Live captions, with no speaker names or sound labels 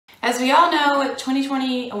As we all know,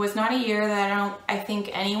 2020 was not a year that I think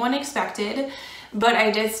anyone expected, but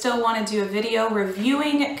I did still want to do a video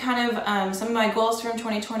reviewing kind of some of my goals from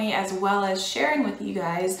 2020, as well as sharing with you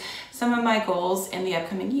guys some of my goals in the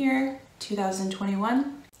upcoming year,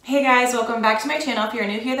 2021. Hey guys, welcome back to my channel. If you're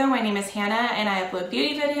new here though, my name is Hannah and I upload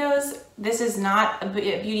beauty videos. This is not a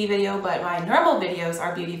beauty video, but my normal videos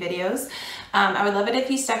are beauty videos. I would love it if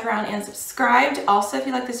you stuck around and subscribed. Also, if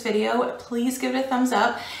you like this video, please give it a thumbs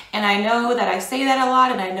up. And I know that I say that a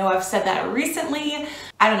lot, and I know I've said that recently.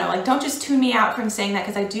 I don't know, like, don't just tune me out from saying that,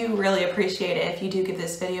 because I do really appreciate it if you do give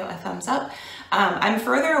this video a thumbs up. I'm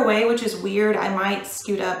further away, which is weird. I might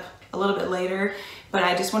scoot up a little bit later, but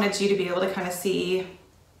I just wanted you to be able to kind of see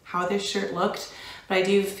how this shirt looked. But I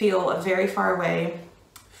do feel very far away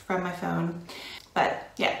from my phone.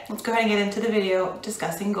 But yeah, let's go ahead and get into the video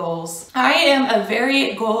discussing goals. I am a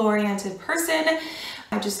very goal-oriented person.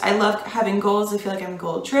 I love having goals. I feel like I'm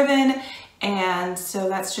goal-driven. And so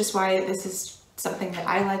that's just why this is something that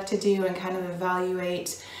I like to do and kind of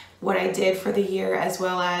evaluate what I did for the year, as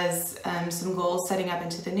well as some goals setting up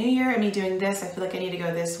into the new year. And me doing this, I feel like I need to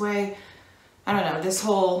go this way. I don't know, this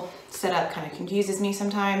whole setup kind of confuses me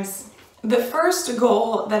sometimes. The first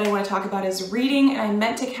goal that I want to talk about is reading, and I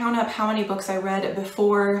meant to count up how many books I read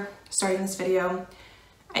before starting this video.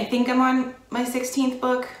 I think I'm on my 16th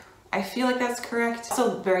book. I feel like that's correct.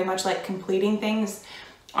 Also very much like completing things.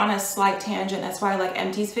 On a slight tangent, that's why I like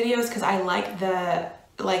Empty's videos, because I like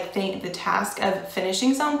the task of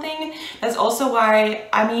finishing something. That's also why,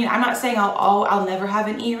 I mean, I'm not saying I'll never have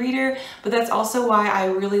an e-reader, but that's also why I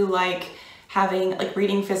really like having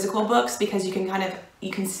reading physical books, because you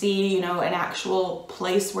can see, you know, an actual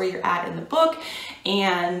place where you're at in the book.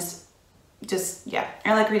 And just, yeah,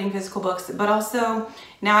 I like reading physical books. But also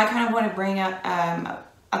now I kind of want to bring up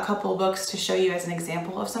a couple books to show you as an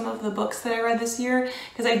example of some of the books that I read this year,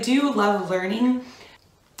 because I do love learning.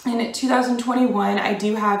 In 2021, I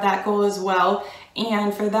do have that goal as well.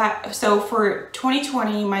 And for that, so for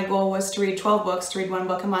 2020, my goal was to read 12 books, to read one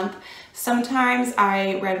book a month. Sometimes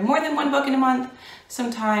I read more than one book in a month.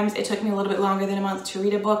 Sometimes it took me a little bit longer than a month to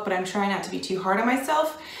read a book, but I'm trying not to be too hard on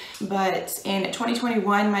myself. But in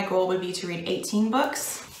 2021, my goal would be to read 18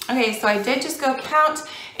 books. Okay, so I did just go count,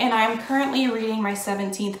 and I'm currently reading my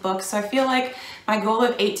 17th book. So I feel like my goal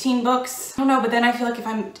of 18 books, I don't know, but then I feel like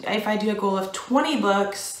if I do a goal of 20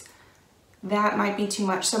 books, that might be too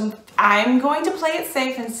much. So I'm going to play it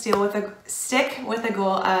safe and stick with a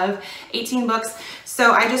goal of 18 books.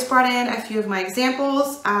 So I just brought in a few of my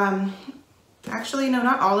examples. Actually, no,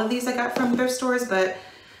 not all of these I got from thrift stores, but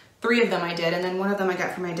 3 of them I did. And then 1 of them I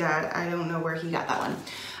got from my dad. I don't know where he got that one.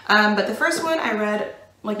 But the first one I read,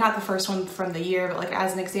 like not the first one from the year, but like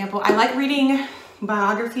as an example, I like reading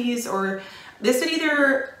biographies, or this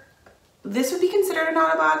would be considered an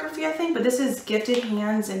autobiography, I think, but this is Gifted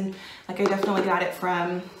Hands, and like I definitely got it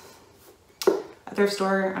from a thrift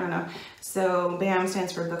store, I don't know. So BAM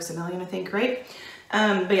stands for Books A Million, I think, right?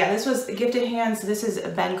 But yeah, this was Gifted Hands. This is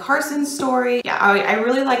Ben Carson's story. Yeah, I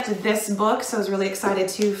really liked this book, so I was really excited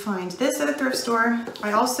to find this at a thrift store.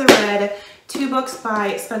 I also read 2 books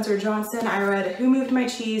by Spencer Johnson. I read Who Moved My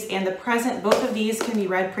Cheese and The Present. Both of these can be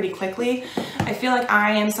read pretty quickly. I feel like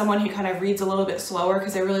I am someone who kind of reads a little bit slower,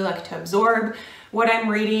 because I really like to absorb what I'm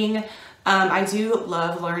reading. I do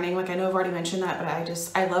love learning. Like, I know I've already mentioned that, but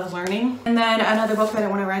I love learning. And then another book that I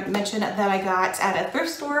want to mention that I got at a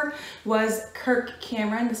thrift store was Kirk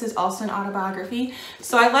Cameron. This is also an autobiography.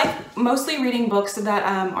 So I like mostly reading books that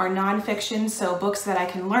are nonfiction, so books that I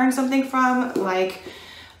can learn something from, like,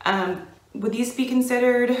 would these be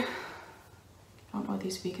considered? I don't know what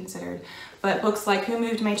these would be considered, but books like Who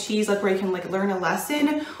Moved My Cheese, like where you can like learn a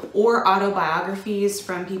lesson, or autobiographies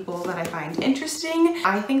from people that I find interesting.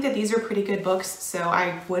 I think that these are pretty good books, so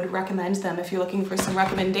I would recommend them if you're looking for some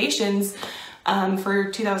recommendations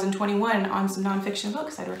for 2021 on some nonfiction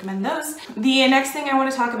books. I'd recommend those. The next thing I want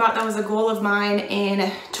to talk about that was a goal of mine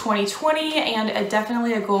in 2020, and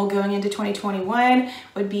definitely a goal going into 2021,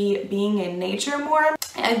 would be being in nature more.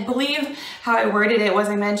 I believe how I worded it was,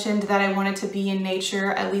 I mentioned that I wanted to be in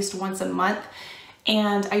nature at least once a month,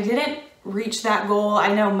 and I didn't reach that goal.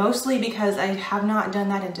 I know mostly because I have not done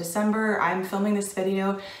that in December. I'm filming this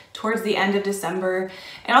video towards the end of December,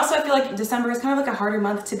 and also I feel like December is kind of like a harder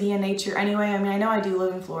month to be in nature anyway. I mean, I know I do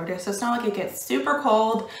live in Florida, so it's not like it gets super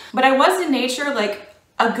cold, but I was in nature like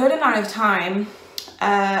a good amount of time.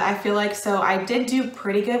 I feel like, so I did do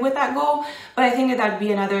pretty good with that goal, but I think that that'd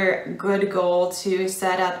be another good goal to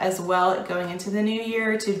set up as well going into the new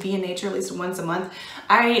year, to be in nature at least once a month.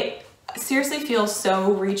 I seriously feel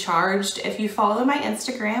so recharged. If you follow my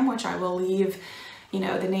Instagram, which I will leave you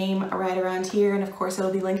know, the name right around here, and of course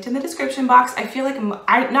it'll be linked in the description box. I feel like,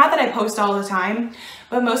 not that I post all the time,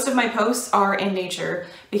 but most of my posts are in nature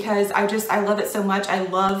because I love it so much. I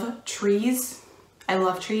love trees. I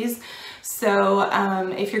love trees. So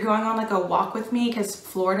if you're going on like a walk with me, because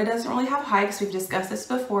Florida doesn't really have hikes, we've discussed this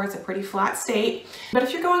before, it's a pretty flat state. But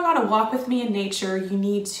if you're going on a walk with me in nature, you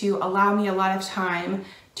need to allow me a lot of time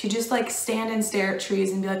to just like stand and stare at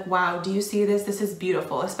trees and be like, wow, do you see this? This is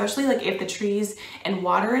beautiful. Especially like if the trees and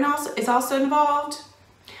water is also involved.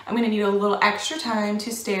 I'm gonna need a little extra time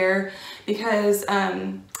to stare because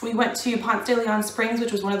we went to Ponce de Leon Springs,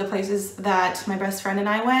 which was one of the places that my best friend and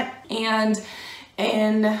I went. And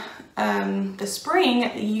in the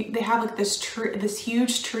spring, they have like this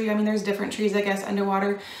huge tree. I mean, there's different trees, I guess,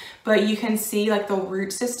 underwater, but you can see like the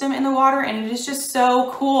root system in the water, and it is just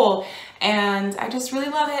so cool. And I just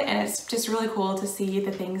really love it, and it's just really cool to see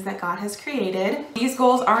the things that God has created. These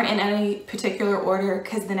goals aren't in any particular order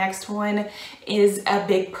because the next one is a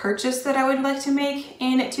big purchase that I would like to make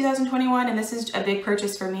in 2021, and this is a big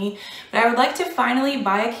purchase for me. But I would like to finally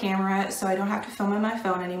buy a camera so I don't have to film on my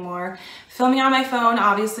phone anymore. Filming on my phone,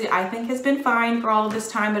 obviously, I think has been fine for all of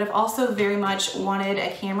this time, but I've also very much wanted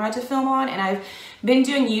a camera to film on, and I've been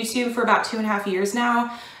doing YouTube for about 2.5 years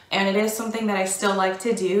now. And it is something that I still like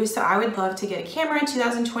to do. So I would love to get a camera in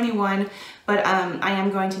 2021, but I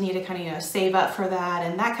am going to need to kind of, you know, save up for that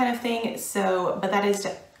and that kind of thing. So, but that is,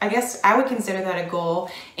 I guess I would consider that a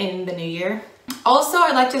goal in the new year. Also,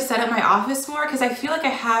 I'd like to set up my office more because I feel like I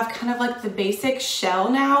have kind of like the basic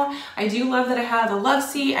shell now. I do love that I have the love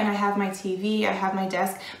seat and I have my TV, I have my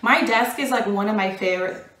desk. My desk is like one of my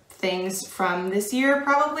favorite things from this year,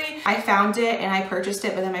 probably. I found it and I purchased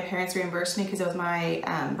it, but then my parents reimbursed me because it was my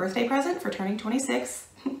birthday present for turning 26.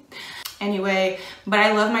 Anyway, but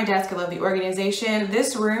I love my desk. I love the organization.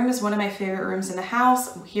 This room is one of my favorite rooms in the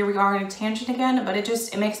house. Here we are in a tangent again, but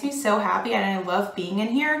it makes me so happy and I love being in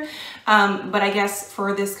here. But I guess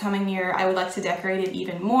for this coming year, I would like to decorate it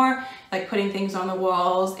even more, like putting things on the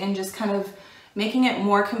walls and just kind of making it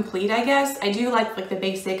more complete, I guess. I do like the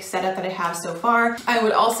basic setup that I have so far. I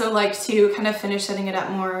would also like to kind of finish setting it up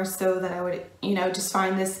more so that I would, you know, just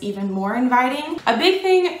find this even more inviting. A big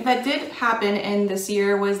thing that did happen in this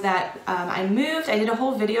year was that I moved. I did a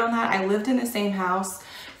whole video on that. I lived in the same house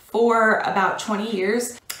for about 20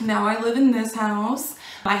 years. Now I live in this house.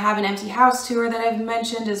 I have an empty house tour that I've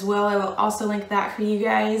mentioned as well. I will also link that for you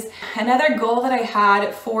guys. Another goal that I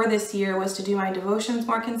had for this year was to do my devotions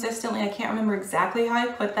more consistently. I can't remember exactly how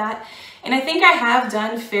I put that. And I think I have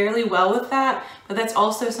done fairly well with that, but that's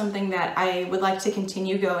also something that I would like to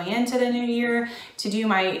continue going into the new year, to do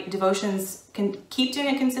my devotions, keep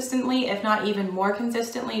doing it consistently, if not even more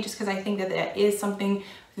consistently, just because I think that that is something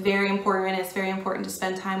very important. It's very important to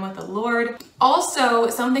spend time with the Lord. Also,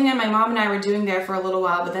 something that my mom and I were doing there for a little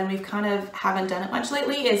while, but then we've kind of haven't done it much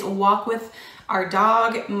lately, is walk with our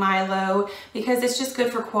dog, Milo, because it's just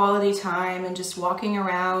good for quality time and just walking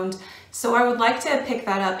around. So I would like to pick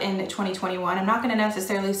that up in 2021. I'm not going to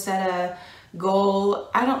necessarily set a goal,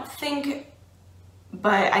 I don't think,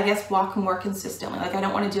 but I guess walk more consistently. Like I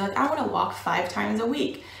don't want to do like, I want to walk 5 times a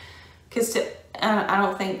week, because I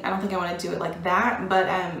don't think I want to do it like that, but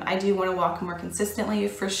I do want to walk more consistently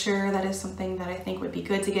for sure. That is something that I think would be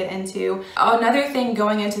good to get into. Another thing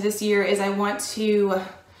going into this year is I want to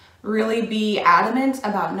really be adamant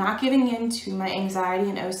about not giving in to my anxiety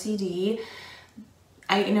and OCD.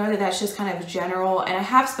 I know that that's just kind of general, and I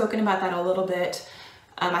have spoken about that a little bit.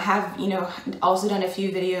 I have, you know, also done a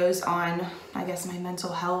few videos on, I guess, my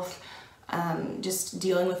mental health, just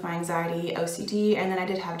dealing with my anxiety, OCD, and then I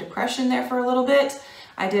did have depression there for a little bit.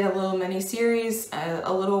 I did a little mini series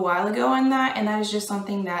a little while ago on that, and that is just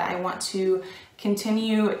something that I want to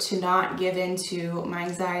continue to not give into my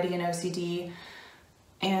anxiety and OCD.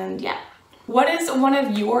 And yeah. What is one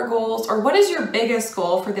of your goals, or what is your biggest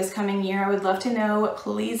goal for this coming year? I would love to know.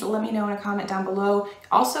 Please let me know in a comment down below.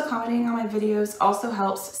 Also, commenting on my videos also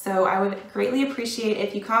helps, so I would greatly appreciate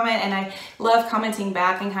if you comment, and I love commenting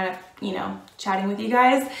back and kind of, you know, chatting with you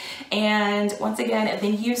guys. And once again,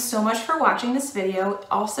 thank you so much for watching this video.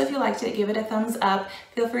 Also, if you liked it, give it a thumbs up.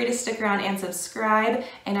 Feel free to stick around and subscribe,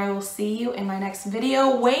 and I will see you in my next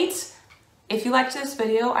video. Wait, if you liked this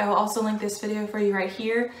video, I will also link this video for you right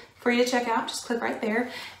here for you to check out. Just click right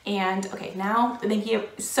there. And okay, now thank you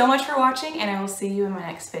so much for watching, and I will see you in my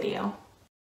next video.